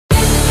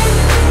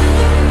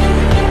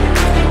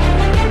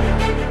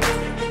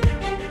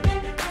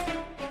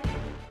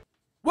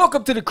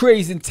Welcome to the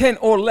Craze in 10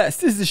 or less.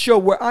 This is a show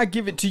where I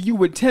give it to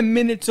you in 10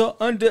 minutes or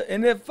under,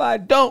 and if I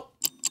don't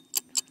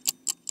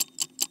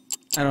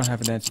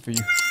have an answer for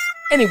you.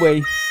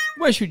 Anyway,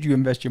 where should you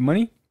invest your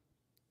money?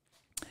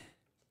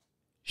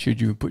 Should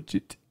you put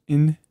it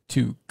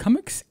into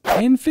comics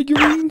and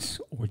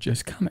figurines, or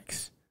just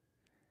comics?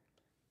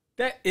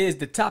 That is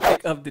the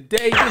topic of the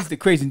day. This is the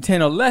Craze in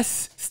 10 or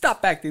less.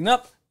 Stop acting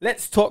up.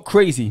 Let's talk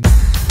crazy.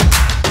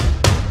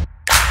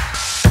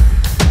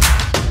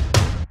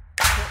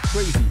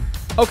 Crazy.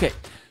 Okay,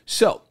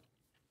 so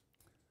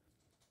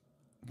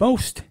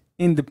most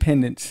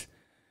independents,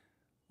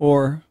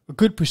 or a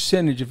good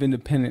percentage of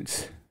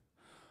independents,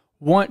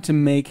 want to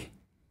make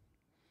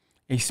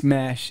a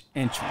smash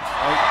entrance.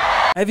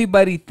 Right?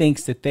 Everybody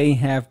thinks that they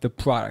have the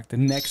product, the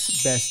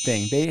next best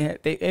thing.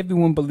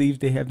 Everyone believes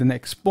they have the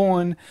next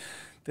Spawn,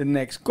 the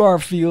next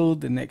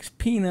Garfield, the next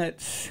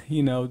Peanuts,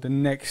 the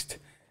next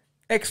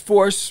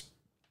X-Force.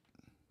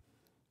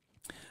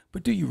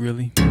 But do you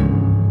really?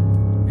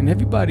 And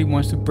everybody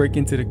wants to break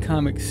into the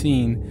comic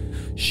scene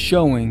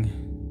showing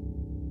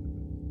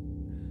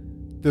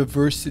the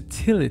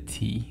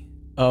versatility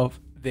of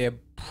their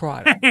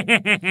product.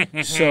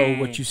 So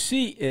what you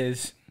see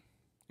is,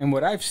 and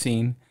what I've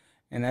seen,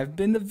 and I've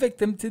been the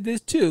victim to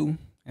this too,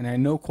 and I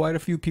know quite a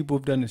few people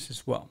have done this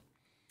as well.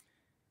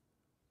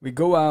 We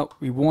go out,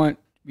 we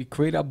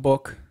create our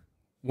book,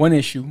 one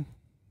issue,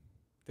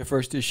 the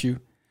first issue,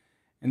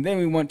 and then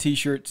we want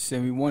t-shirts,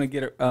 and we want to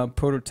get a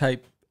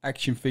prototype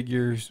action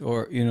figures,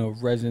 or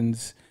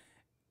resins,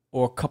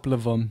 or a couple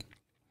of them,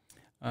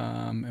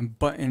 and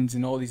buttons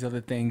and all these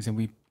other things, and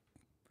we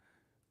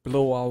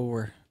blow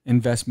our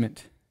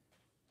investment,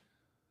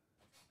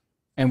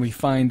 and we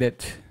find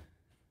that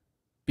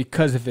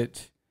because of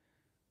it,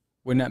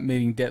 we're not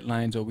meeting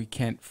deadlines, or we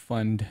can't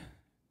fund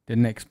the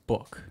next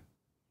book.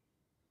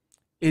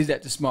 Is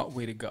that the smart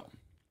way to go?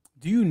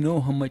 Do you know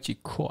how much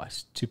it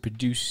costs to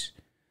produce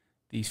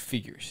these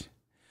figures?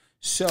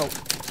 So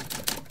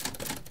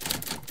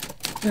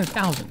in the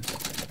thousands.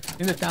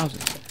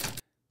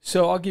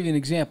 So I'll give you an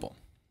example.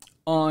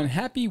 On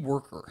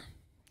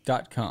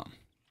happyworker.com,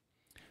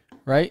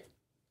 right?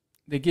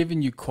 They're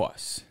giving you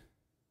costs.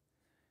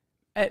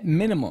 At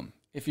minimum,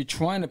 if you're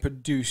trying to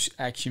produce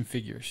action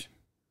figures,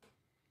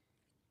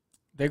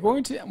 they're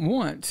going to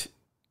want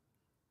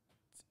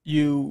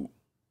you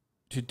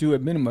to do a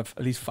minimum of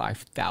at least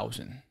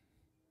 5,000.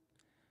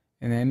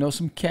 And I know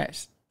some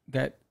cats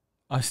that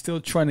are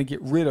still trying to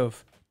get rid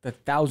of the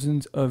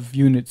thousands of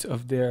units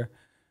of their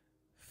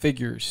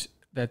figures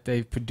that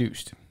they've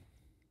produced,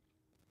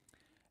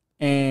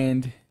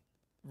 and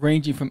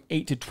ranging from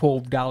 $8 to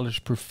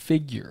 $12 per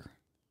figure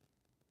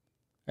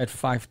at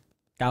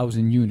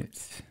 5,000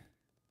 units.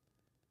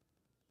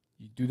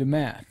 You do the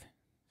math.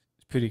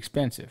 It's pretty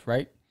expensive,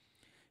 right?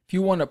 If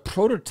you want a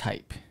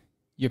prototype,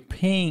 you're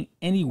paying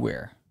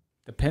anywhere,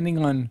 depending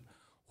on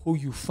who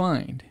you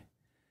find,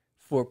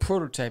 for a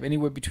prototype,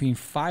 anywhere between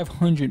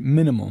 $500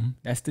 minimum,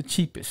 that's the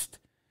cheapest,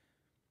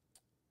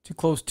 to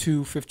close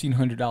to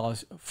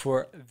 $1,500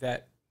 for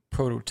that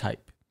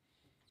prototype,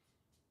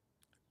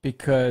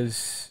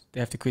 because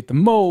they have to create the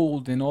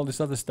mold and all this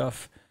other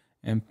stuff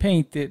and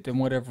paint it and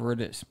whatever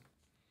it is.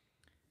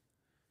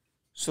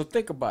 So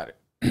think about it.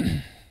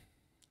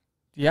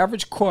 The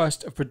average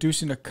cost of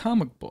producing a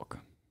comic book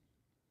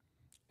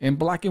in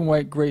black and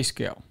white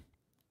grayscale,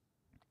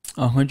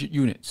 100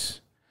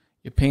 units,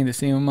 you're paying the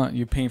same amount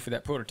you're paying for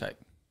that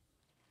prototype.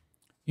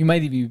 You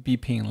might even be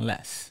paying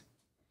less.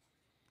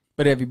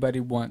 But everybody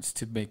wants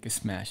to make a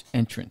smash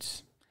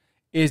entrance.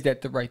 Is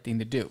that the right thing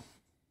to do?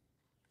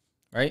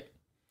 Right?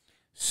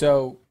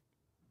 So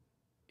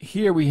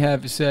here we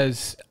have, it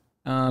says,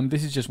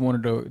 this is just one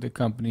of the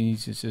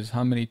companies. It says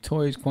how many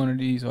toys,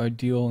 quantities are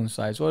ideal in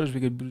size orders.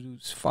 We could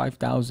produce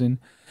 5,000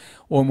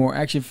 or more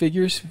action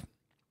figures.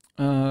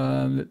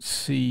 Let's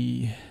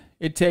see.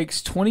 It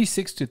takes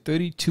 26 to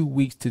 32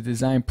 weeks to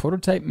design,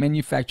 prototype,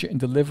 manufacture, and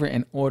deliver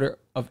an order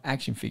of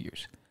action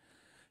figures.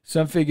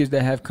 Some figures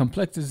that have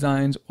complex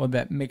designs or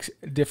that mix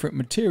different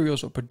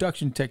materials or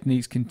production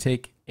techniques can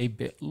take a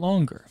bit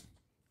longer.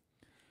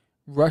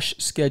 Rush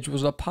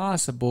schedules are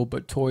possible,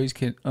 but toys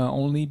can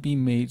only be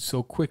made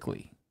so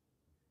quickly.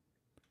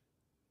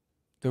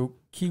 The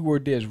key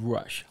word there is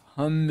rush.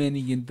 How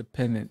many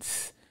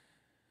independents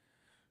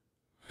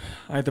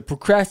either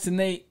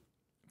procrastinate,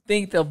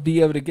 think they'll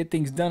be able to get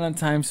things done on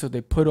time, so they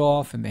put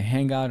off and they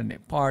hang out and they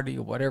party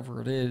or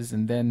whatever it is,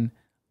 and then,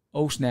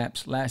 oh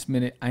snaps, last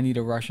minute, I need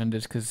a rush on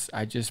this because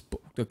I just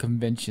booked the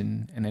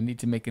convention and I need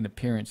to make an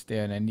appearance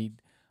there and I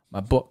need my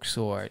books,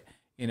 or,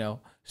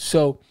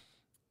 So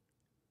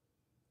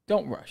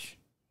don't rush.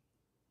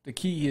 The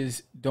key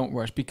is don't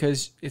rush,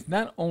 because it's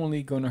not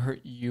only going to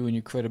hurt you and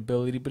your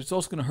credibility, but it's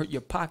also going to hurt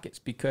your pockets,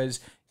 because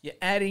you're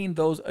adding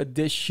those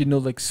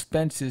additional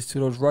expenses to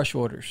those rush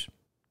orders.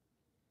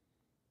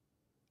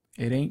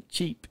 It ain't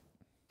cheap.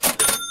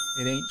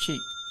 It ain't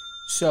cheap.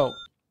 So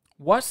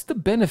what's the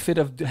benefit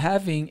of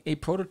having a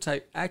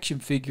prototype action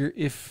figure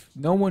if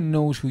no one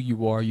knows who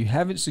you are? You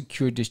haven't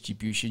secured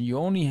distribution. You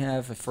only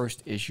have a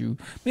first issue.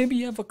 Maybe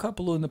you have a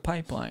couple in the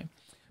pipeline.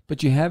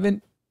 but you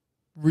haven't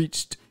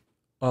reached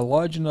a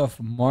large enough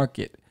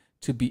market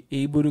to be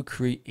able to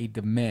create a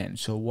demand.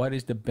 So what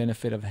is the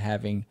benefit of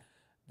having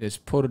this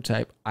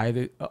prototype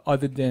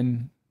other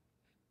than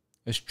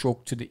a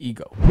stroke to the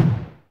ego?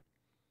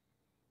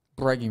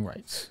 Bragging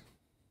rights,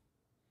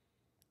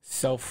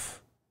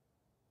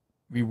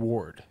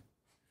 self-reward.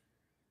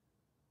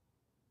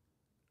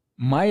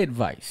 My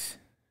advice,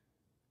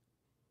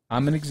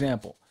 I'm an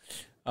example.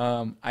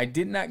 I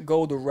did not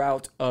go the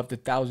route of the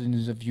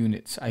thousands of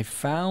units. I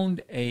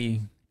found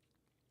a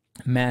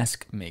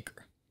mask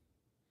maker,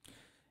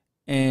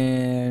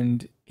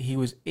 and he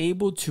was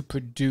able to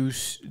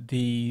produce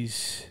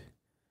these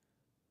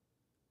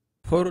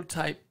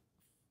prototype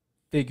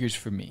figures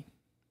for me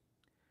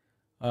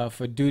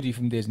for Duty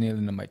from There's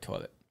Nailing in My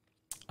Toilet.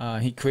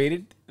 He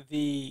created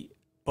the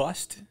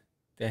bust,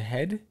 the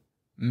head,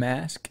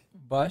 mask,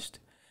 bust,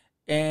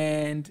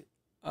 and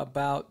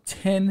about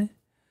 10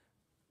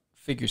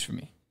 figures for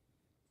me.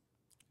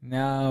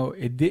 Now,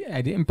 I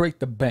didn't break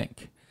the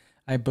bank.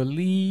 I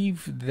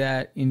believe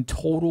that in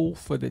total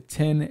for the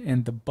 10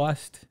 and the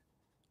bust,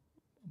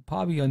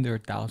 probably under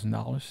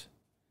 $1,000,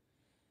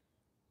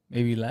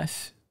 maybe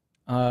less.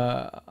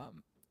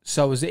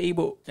 So I was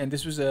able, and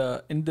this was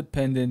a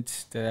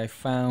independent that I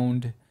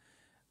found.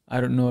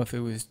 I don't know if it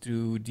was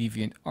through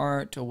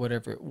DeviantArt or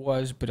whatever it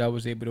was, but I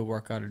was able to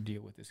work out a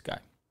deal with this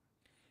guy,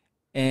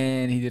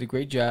 and he did a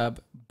great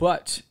job.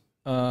 But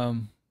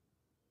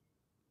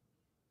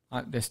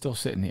they're still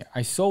sitting here.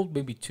 I sold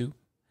maybe 2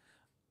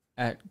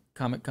 at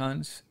Comic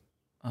Cons,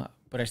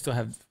 but I still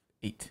have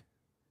 8.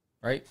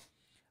 Right?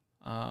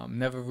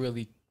 Never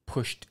really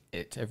pushed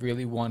it. I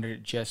really wanted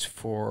it just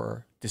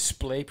for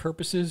display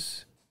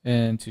purposes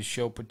and to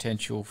show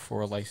potential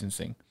for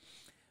licensing.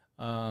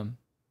 But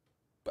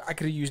I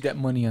could have used that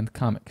money on the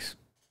comics.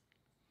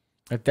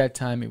 At that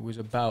time, it was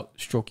about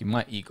stroking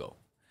my ego.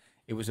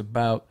 It was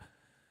about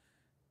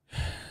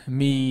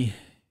me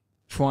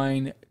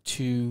trying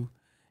to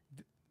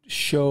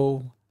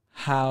show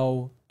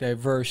how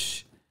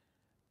diverse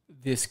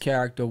this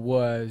character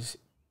was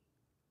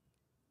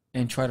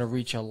and try to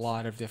reach a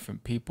lot of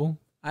different people.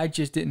 I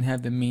just didn't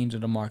have the means or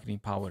the marketing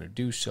power to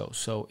do so.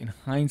 So in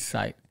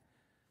hindsight,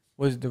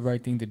 was it the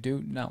right thing to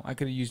do? No, I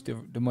could have used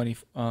the money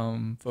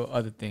for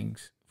other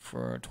things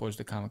towards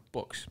the comic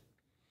books.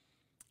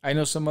 I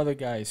know some other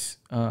guys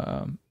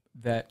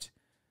that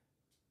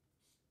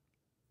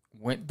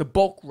went the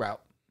bulk route,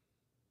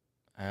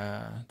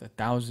 the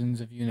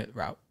thousands of unit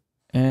route.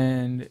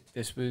 And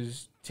this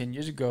was 10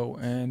 years ago,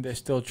 and they're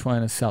still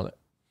trying to sell it.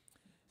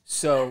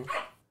 So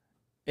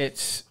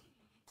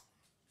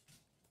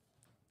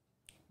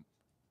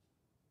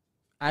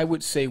I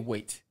would say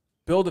wait.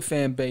 Build a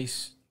fan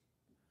base.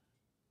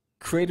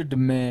 Create a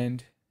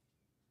demand.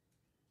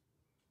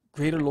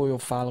 Create a loyal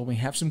following.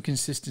 Have some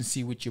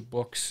consistency with your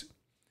books.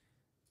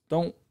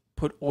 Don't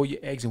put all your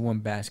eggs in one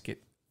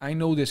basket. I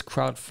know there's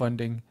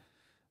crowdfunding,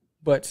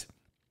 but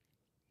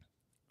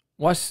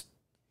what's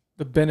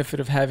the benefit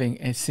of having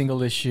a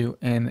single issue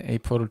and a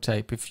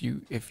prototype if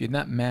you're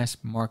not mass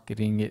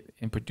marketing it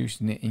and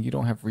producing it, and you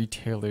don't have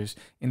retailers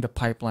in the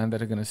pipeline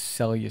that are going to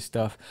sell your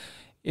stuff,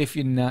 if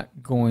you're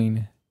not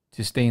going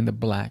to stay in the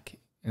black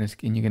and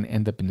you're going to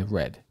end up in the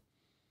red?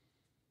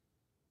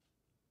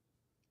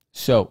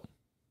 So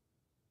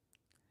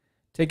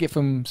take it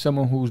from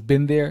someone who's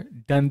been there,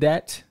 done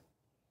that.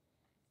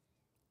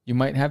 You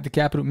might have the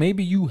capital.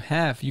 Maybe you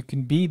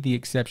can be the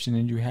exception,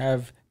 and you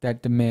have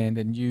that demand,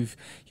 and you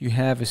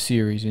have a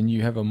series, and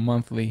you have a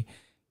monthly,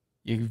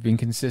 you've been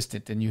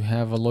consistent, and you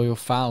have a loyal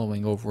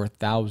following, over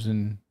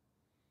 1,000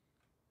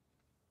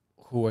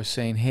 who are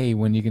saying, hey,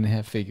 when are you going to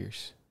have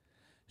figures?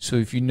 So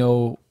if you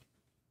know,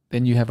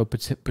 then you have a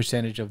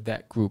percentage of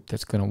that group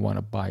that's going to want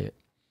to buy it.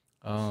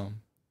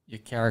 Your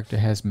character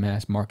has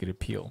mass market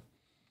appeal.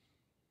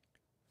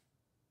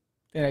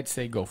 Then I'd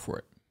say go for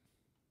it.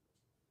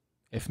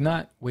 If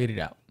not, wait it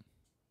out.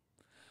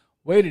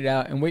 Wait it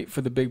out and wait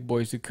for the big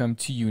boys to come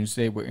to you and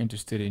say, we're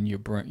interested in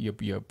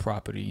your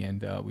property,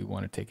 and we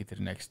want to take it to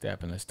the next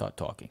step, and let's start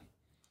talking.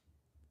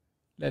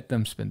 Let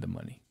them spend the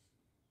money.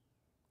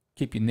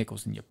 Keep your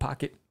nickels in your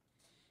pocket.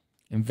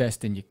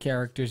 Invest in your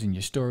characters, in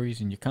your stories,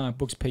 in your comic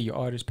books. Pay your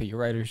artists, pay your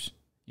writers,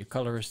 your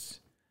colorists.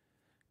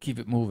 Keep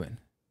it moving.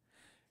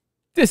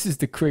 This is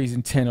the Craze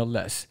in 10 or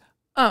Less.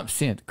 I'm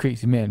Santa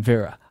Crazy Man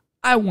Vera.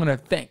 I want to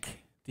thank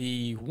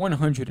the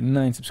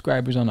 109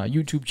 subscribers on our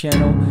YouTube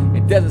channel.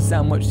 It doesn't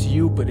sound much to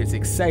you, but it's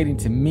exciting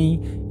to me.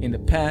 In the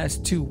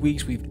past 2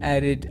 weeks, we've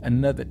added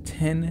another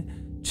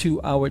 10 to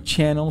our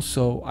channel,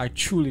 so I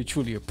truly,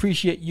 truly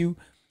appreciate you.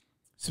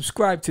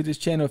 Subscribe to this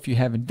channel if you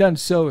haven't done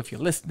so. If you're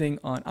listening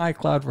on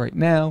iCloud right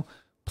now,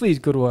 please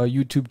go to our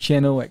YouTube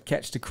channel at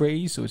Catch the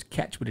Craze. So it's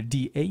Catch with a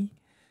D-A.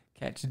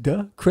 Catch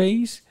the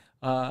Craze.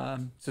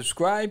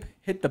 Subscribe,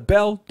 hit the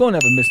bell. Don't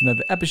ever miss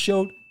another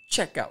episode.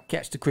 Check out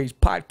Catch the Craze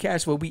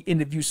podcast, where we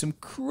interview some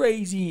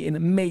crazy and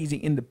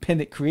amazing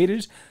independent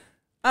creators.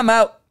 I'm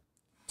out.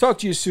 Talk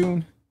to you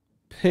soon.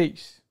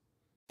 Peace.